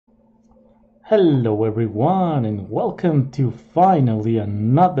Hello everyone and welcome to finally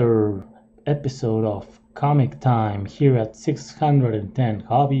another episode of Comic Time here at 610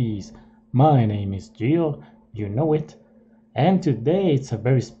 Hobbies. My name is Gio, you know it, and today it's a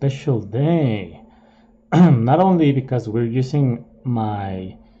very special day. Not only because we're using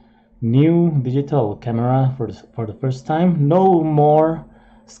my new digital camera for the first time, no more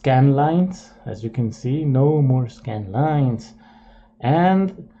scan lines, as you can see, no more scan lines.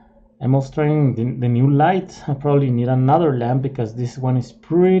 And I'm also trying the new light. I probably need another lamp because this one is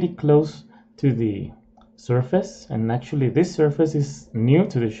pretty close to the surface, and actually this surface is new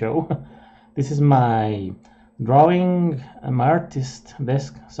to the show. This is my drawing, my artist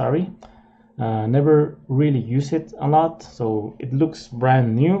desk, sorry. Never really use it a lot, so it looks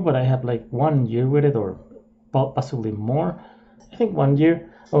brand new, but I have like 1 year with it, or possibly more. I think 1 year.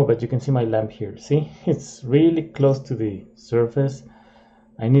 Oh, but you can see my lamp here. See, it's really close to the surface.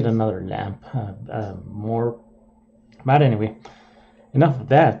 I need another lamp, more. But anyway, enough of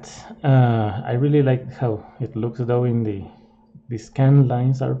that. I really like how it looks though in the scan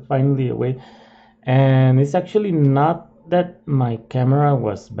lines are finally away. And it's actually not that my camera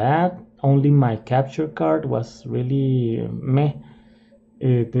was bad, only my capture card was really meh.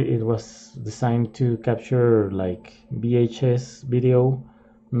 It was designed to capture like VHS video,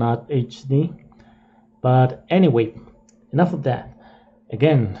 not HD. But anyway, enough of that.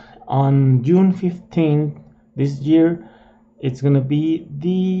 Again, on June 15th this year, it's gonna be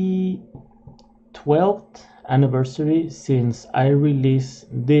the 12th anniversary since I released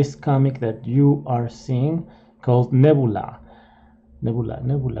this comic that you are seeing called Nevula.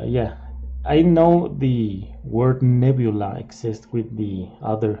 Nebula, yeah. I know the word nebula exists with the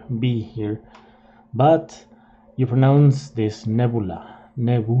other B here, but you pronounce this nebula,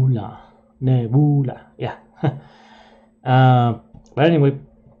 yeah. uh, but anyway,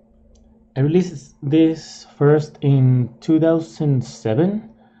 I released this first in 2007.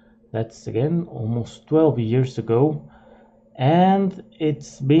 That's again almost 12 years ago. And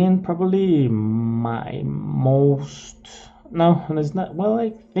it's been probably my most. No, it's not. Well, I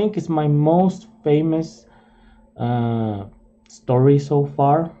think it's my most famous story so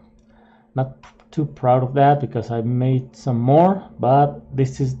far. Not too proud of that because I made some more, but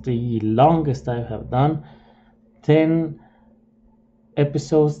this is the longest I have done. 10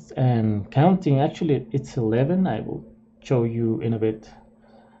 episodes and counting. Actually, it's 11. I will show you in a bit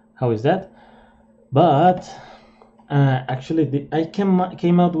how is that. But actually, I came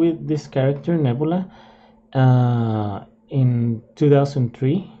out with this character Nebula in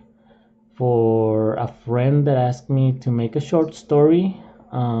 2003 for a friend that asked me to make a short story,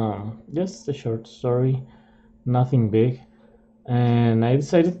 just a short story, nothing big. And I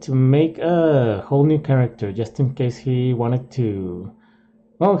decided to make a whole new character just in case he wanted to.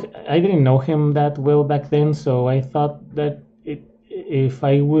 Well, I didn't know him that well back then, so I thought that if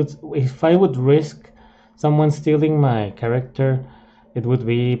I would risk someone stealing my character, it would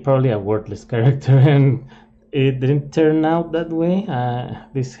be probably a worthless character, and it didn't turn out that way.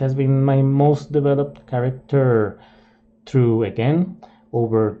 This has been my most developed character through again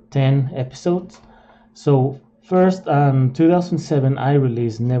over 10 episodes. So first, in 2007, I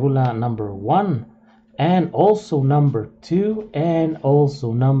released Nebula number 1, and also number 2, and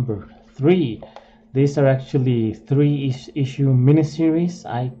also number 3. These are actually 3 issue miniseries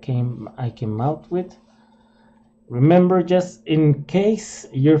I came out with. Remember, just in case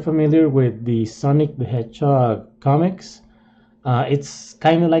you're familiar with the Sonic the Hedgehog comics, it's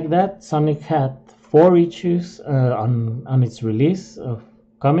kind of like that. Sonic had 4 issues on its release of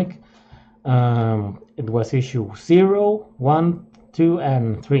comic. It was issue 0, 1, 2,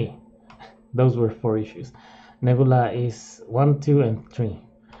 and 3. Those were 4 issues. Nebula is 1, 2, and 3.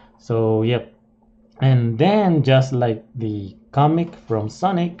 So, yep. And then, just like the comic from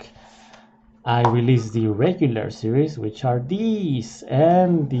Sonic, I released the regular series, which are these.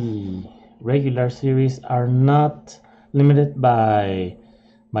 And the regular series are not limited by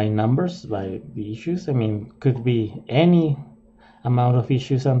numbers, by the issues. I mean, could be any amount of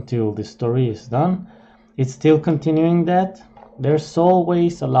issues until the story is done. It's still continuing that. There's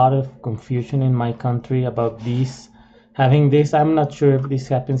always a lot of confusion in my country about these having this. I'm not sure if this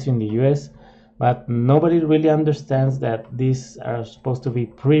happens in the US, but nobody really understands that these are supposed to be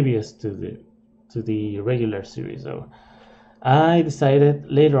previous to the regular series. So I decided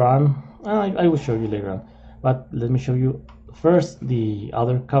later on, I will show you later on, but let me show you first the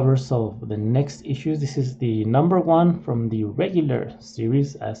other covers of the next issues. This is the number 1 from the regular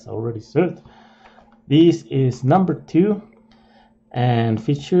series, as already said. This is number 2 and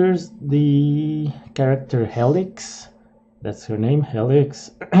features the character Helix. That's her name,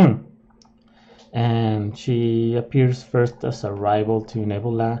 Helix. and she appears first as a rival to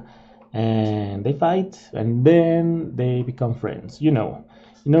Nebula, and they fight, and then they become friends.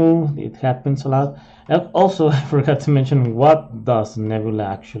 It happens a lot. And also, I forgot to mention, what does Nebula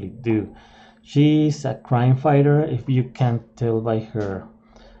actually do? She's a crime fighter, if you can't tell by her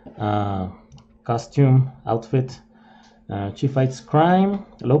uh, costume outfit. She fights crime,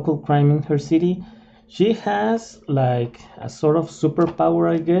 local crime in her city. She has like a sort of superpower,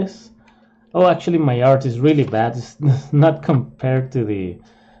 I guess. Oh, actually, my art is really bad. It's not compared to the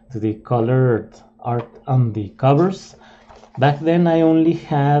colored art on the covers. Back then, I only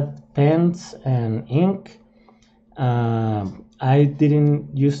had pens and ink. I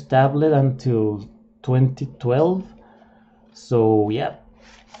didn't use tablet until 2012. So yeah,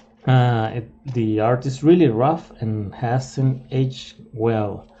 the art is really rough and hasn't aged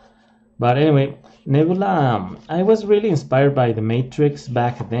well. But anyway, Nebula, I was really inspired by the Matrix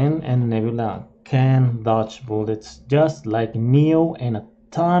back then, and Nebula can dodge bullets just like Neo and a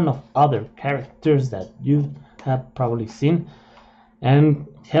ton of other characters that you have probably seen. And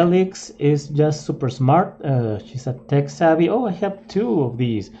Helix is just super smart. She's a tech savvy. Oh, I have two of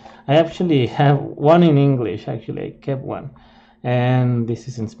these. I actually have one in English. Actually, I kept one, and this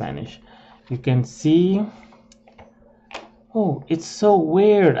is in Spanish. You can see. Oh, it's so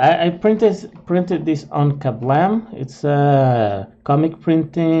weird. I printed this on Kablam. It's a comic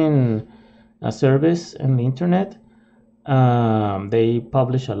printing service on the internet. They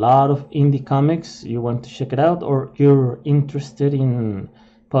publish a lot of indie comics. You want to check it out, or you're interested in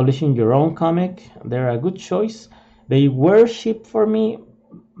publishing your own comic, they're a good choice. They were shipped for me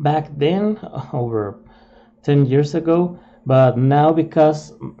back then, over 10 years ago, but now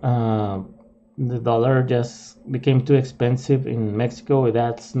because the dollar just became too expensive in Mexico,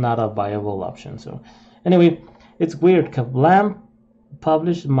 that's not a viable option. So anyway, it's weird. Kablam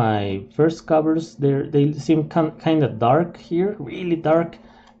published my first covers. They seem kind of dark here, really dark.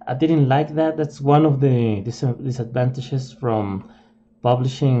 I didn't like that. That's one of the disadvantages from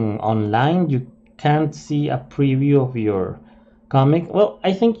publishing online. You can't see a preview of your comic. Well,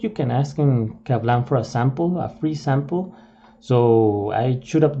 I think you can ask in Kablam for a sample, a free sample. So I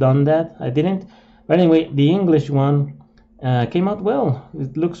should have done that. I didn't. But anyway, the English one came out well.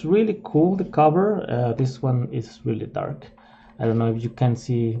 It looks really cool, the cover. This one is really dark. I don't know if you can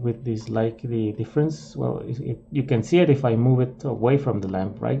see with this like the difference. Well, you can see it if I move it away from the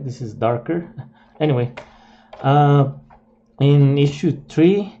lamp, right? This is darker. Anyway, in issue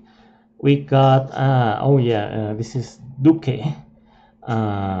 3, we got, this is Duque,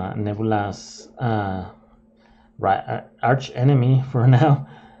 Nebula's arch enemy for now.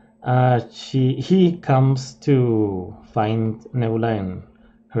 He comes to find Nebula in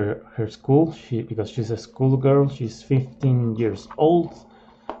her school, because she's a schoolgirl. She's 15 years old.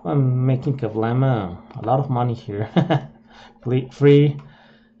 I'm making Kablama a lot of money here. Free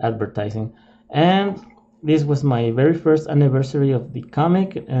advertising. And this was my very first anniversary of the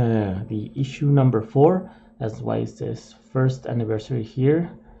comic, the issue number 4. That's why it says first anniversary here.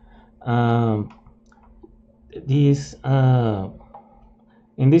 In this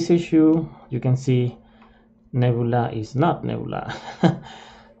issue, you can see Nebula is not Nebula.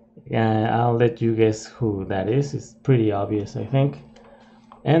 Yeah, I'll let you guess who that is. It's pretty obvious, I think.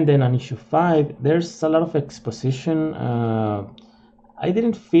 And then on issue 5, there's a lot of exposition. I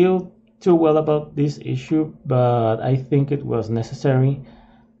didn't feel too well about this issue, but I think it was necessary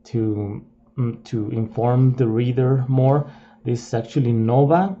to inform the reader more. This is actually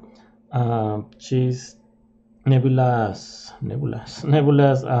Nova. She's Nebula's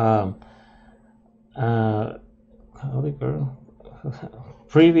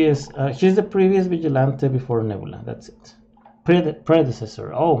previous, she's the previous vigilante before Nebula. That's it.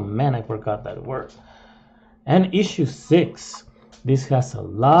 Predecessor. Oh man, I forgot that word. And issue 6. This has a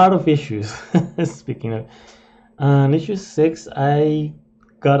lot of issues. Speaking of, issue 6, I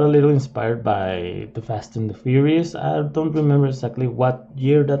got a little inspired by The Fast and the Furious. I don't remember exactly what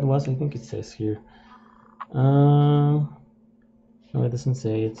year that was. I think it says here. No, it doesn't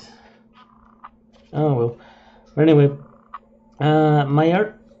say it. Oh well. But anyway, my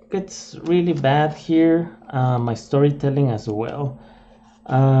art gets really bad here. My storytelling as well.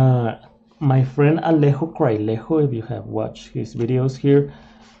 My friend Alejo Crailejo, if you have watched his videos here,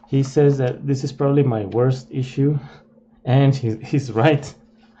 he says that this is probably my worst issue, and he's right.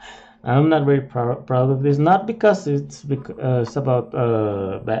 I'm not very proud of this, not because it's about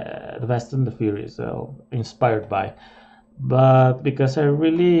The Fast and the Furious, inspired by, but because I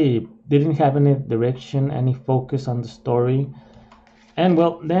really didn't have any direction, any focus on the story. And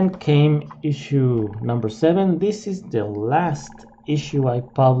well, then came issue number 7. This is the last issue I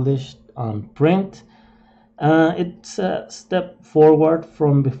published on print. It's a step forward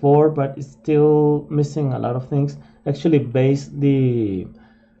from before, but it's still missing a lot of things. Actually, based the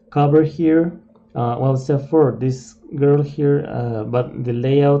cover here, well, except for this girl here, but the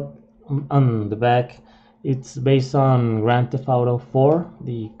layout on the back, it's based on Grand Theft Auto 4,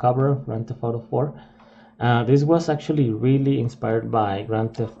 the cover of Grand Theft Auto 4. This was actually really inspired by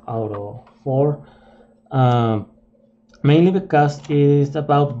Grand Theft Auto 4. Um, Mainly because it's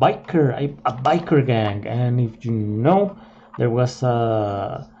about a biker gang, and if you know, there was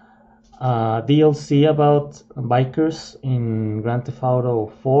a DLC about bikers in Grand Theft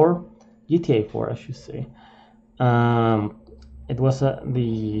Auto 4, GTA 4, I should say. Um, it was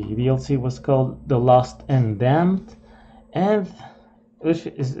the DLC was called The Lost and Damned, and which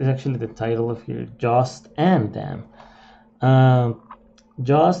is actually the title of here, Just and Damned. Um,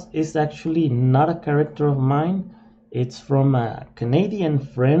 Joss is actually not a character of mine. It's from a Canadian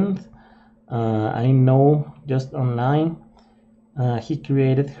friend I know just online. He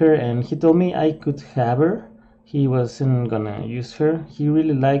created her and he told me I could have her. He wasn't gonna use her. He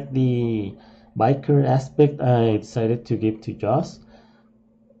really liked the biker aspect I decided to give to Joss.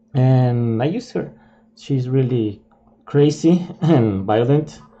 And I used her. She's really crazy and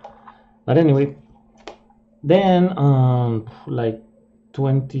violent. But anyway, then like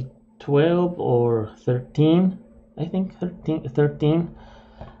 2012 or 13, I think 13,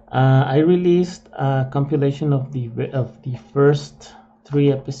 I released a compilation of the first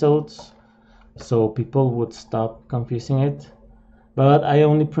 3 episodes, so people would stop confusing it. But I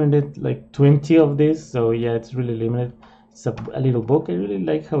only printed like 20 of these, so yeah, it's really limited. It's a little book. I really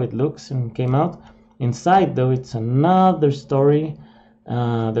like how it looks and came out. Inside though, it's another story.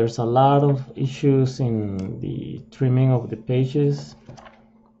 There's a lot of issues in the trimming of the pages.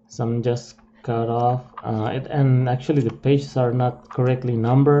 Some just cut off, and actually the pages are not correctly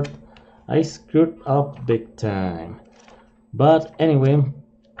numbered. I screwed up big time. But anyway,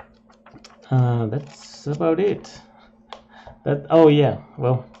 that's about it. Oh yeah,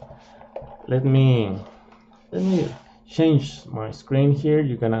 well, let me change my screen here.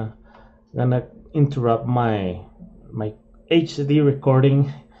 You're gonna interrupt my HD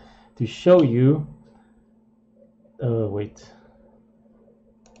recording to show you. Wait.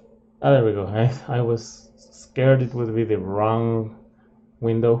 There we go. I was scared it would be the wrong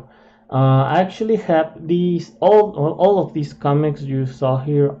window. I actually have these all of these comics you saw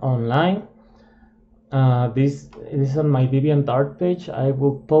here online. This is on my DeviantArt page. I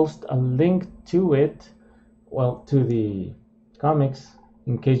will post a link to it, well, to the comics,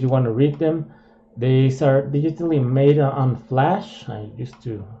 in case you want to read them. These are digitally made on Flash. I used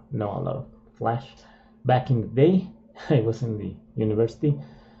to know a lot of Flash back in the day. I was in the university.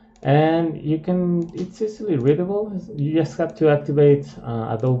 And it's easily readable. You just have to activate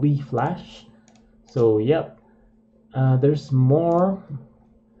Adobe Flash. So yep, there's more.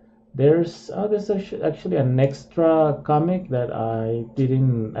 There's actually an extra comic that I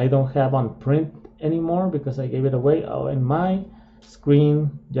don't have on print anymore because I gave it away. Oh, and my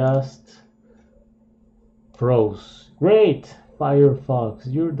screen just froze. Great, Firefox,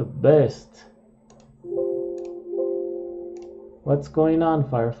 you're the best. What's going on,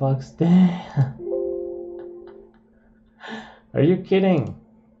 Firefox? Are you kidding?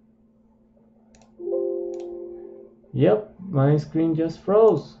 Yep, my screen just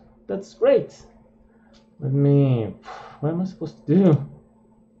froze. That's great. What am I supposed to do?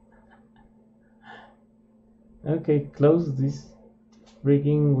 Okay, close this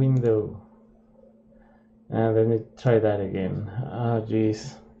freaking window. And let me try that again. Ah,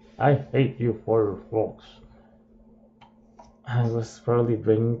 jeez. I hate you, Firefox. I was probably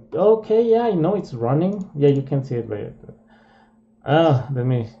draining. Okay, yeah, I know it's running. Yeah, you can see it right. Let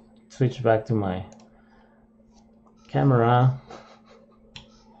me switch back to my camera.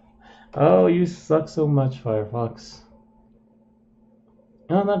 Oh, you suck so much, Firefox.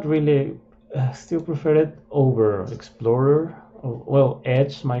 No, not really. Still prefer it over Explorer. Well,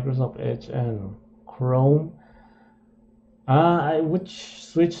 Edge, Microsoft Edge, and Chrome. I would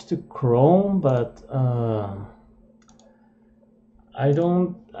switch to Chrome, but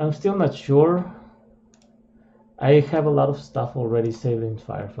I'm still not sure. I have a lot of stuff already saved in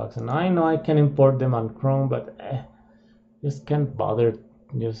Firefox, and I know I can import them on Chrome, but just can't bother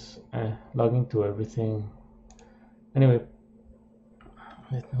just logging to everything. Anyway,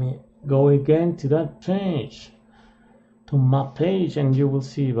 let me go again to that page, to my page, and you will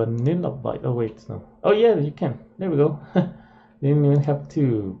see Vanilla Byte. Oh wait, no. Oh yeah, you can. There we go. Didn't even have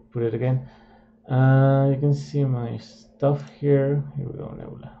to put it again. You can see my stuff here. Here we go,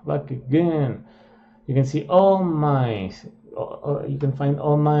 Nevula. Back again. You can see all my you can find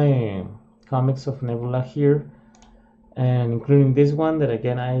all my comics of Nebula here, and including this one that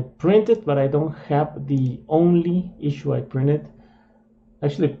again I printed, but I don't have the only issue I printed. I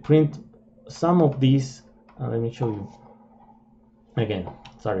actually print some of these. Let me show you again.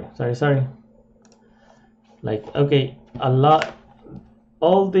 Sorry. Like, okay, a lot.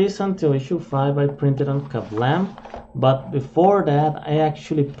 All this until issue 5 I printed on Kablam, but before that I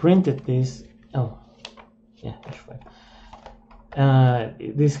actually printed this. Oh, yeah, issue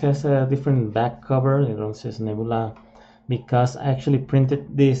 5. This has a different back cover. It says Nebula because I actually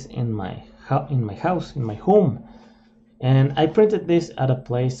printed this in my house, in my home, and I printed this at a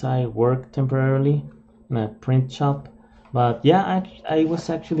place I work temporarily, in a print shop. But yeah, I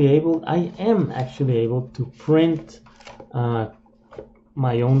am actually able to print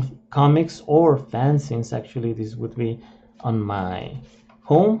my own comics or fanzines. Actually, this would be on my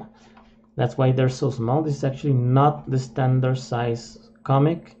home. That's why they're so small. This is actually not the standard size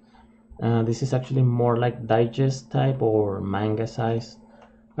comic. This is actually more like digest type or manga size.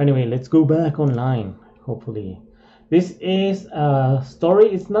 Anyway, let's go back online. Hopefully, this is a story.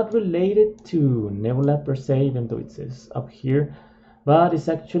 It's not related to Nebula per se, even though it says up here, but it's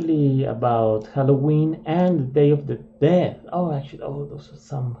actually about Halloween and the Day of the Dead. Oh, actually, those are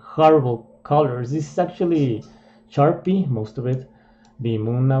some horrible colors. This is actually Sharpie, most of it. The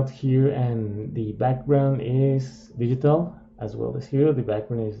moon out here, and the background is digital as well as here. The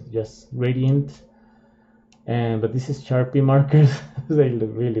background is just radiant, but this is Sharpie markers. They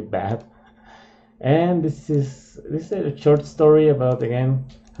look really bad. And this is a short story about, again,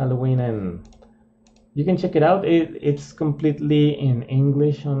 Halloween, and you can check it out. It's completely in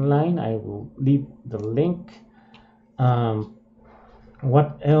English online. I will leave the link.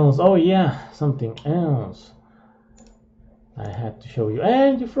 What else? Oh yeah, something else I had to show you.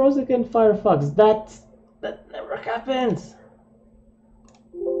 And you froze again, Firefox. That never happens.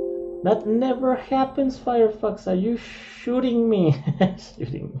 That never happens, Firefox. Are you shooting me?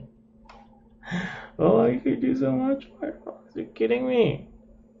 Shooting me. Oh, I hate you so much, Firefox. You're kidding me.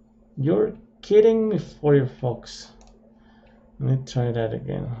 You're kidding me, Firefox. Let me try that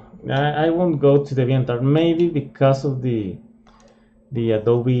again. I won't go to DeviantArt, maybe because of the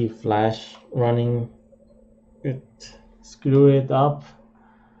Adobe Flash running it. Screw it up.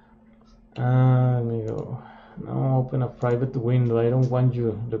 Let me go. Now open a private window. I don't want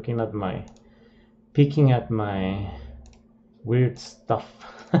you peeking at my weird stuff.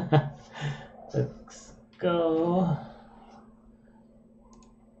 Let's go.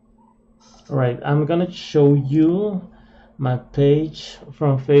 Alright, I'm gonna show you my page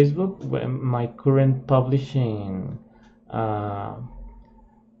from Facebook, my current publishing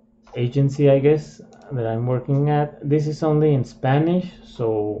agency, I guess, that I'm working at. This is only in Spanish,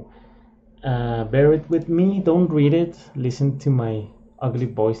 so bear it with me. Don't read it. Listen to my ugly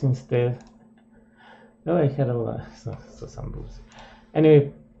voice instead. Oh, I had a lot, some rules.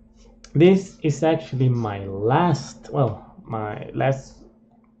 Anyway, this is actually my last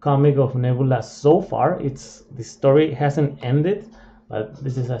comic of Nebula so far. The story hasn't ended, but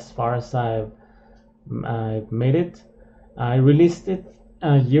this is as far as I've made it. I released it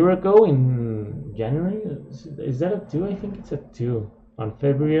a year ago in January. Is that a 2? I think it's a 2. On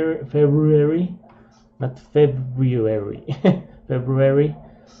February, not February, February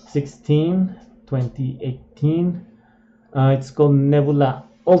 16, 2018. It's called Nevula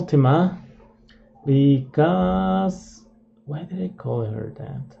Ultima, because why did I call her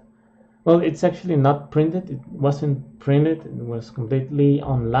that? Well, it's actually not printed. It wasn't printed. It was completely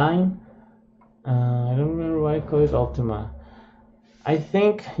online. I don't remember why I call it Ultima. I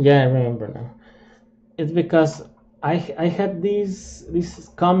think, yeah, I remember now. It's because I had this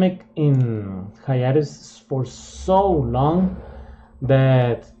comic in hiatus for so long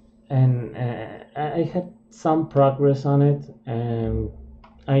that, and I had some progress on it, and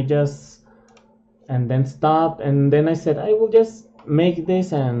then stopped, and then I said I will just make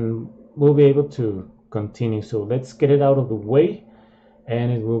this and we'll be able to continue. So let's get it out of the way,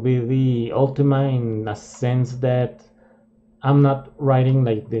 and it will be the Ultima in a sense that I'm not writing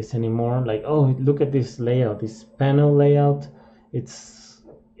like this anymore. Like, oh, look at this layout, this panel layout. It's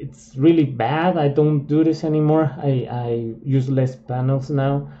really bad. I don't do this anymore. I use less panels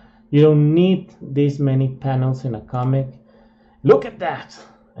now. You don't need this many panels in a comic. Look at that.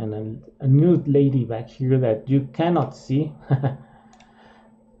 And a nude lady back here that you cannot see.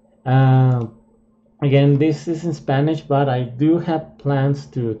 Again, this is in Spanish, but I do have plans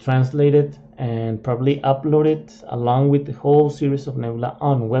to translate it and probably upload it along with the whole series of Nebula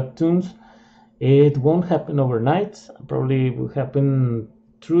on Webtoons. It won't happen overnight. Probably will happen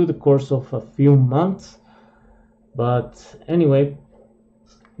through the course of a few months. But anyway,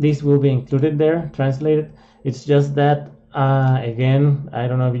 this will be included there, translated. It's just that again, I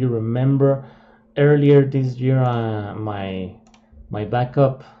don't know if you remember, earlier this year my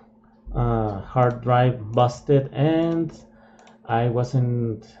backup hard drive busted and I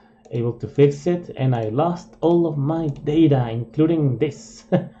wasn't able to fix it, and I lost all of my data, including this.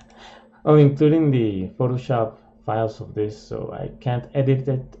 Oh, including the Photoshop files of this, so I can't edit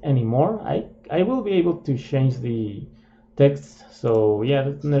it anymore. I will be able to change the text, so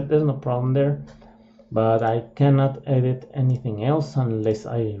yeah, there's no problem there. But I cannot edit anything else unless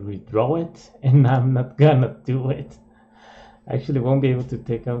I redraw it, and I'm not gonna do it. I actually won't be able to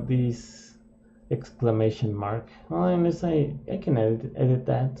take out these exclamation mark. Well, unless I can edit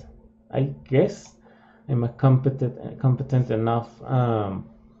that. I guess I'm a competent enough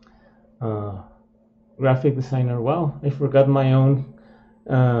uh, graphic designer. Wow, I forgot my own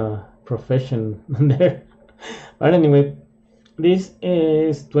profession there. But anyway, this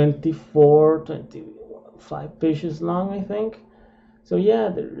is 25 pages long, I think. So yeah,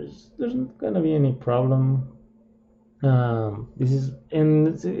 there's not gonna be any problem. This is, and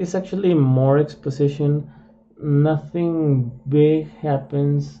it's actually more exposition. Nothing big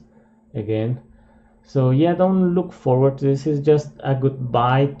happens again. So yeah, don't look forward to this. It's just a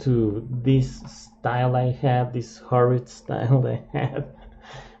goodbye to this style I had, this horrid style I had.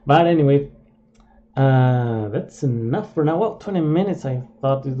 But anyway, that's enough for now. Well, 20 minutes. I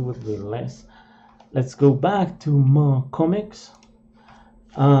thought it would be less. Let's go back to more comics.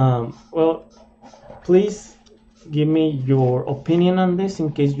 Well, please give me your opinion on this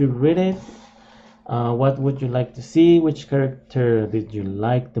in case you read it. What would you like to see? Which character did you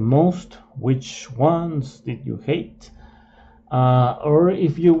like the most? Which ones did you hate? Or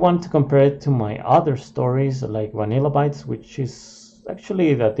if you want to compare it to my other stories like Vanilla Bites, which is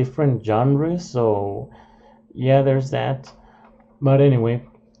actually a different genre, so yeah, there's that. But anyway,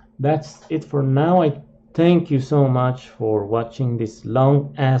 that's it for now. I thank you so much for watching this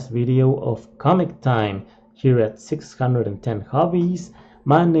long ass video of comic time here at 610 Hobbies.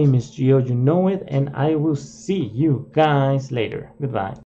 My name is Gio, you know it, and I will see you guys later. Goodbye.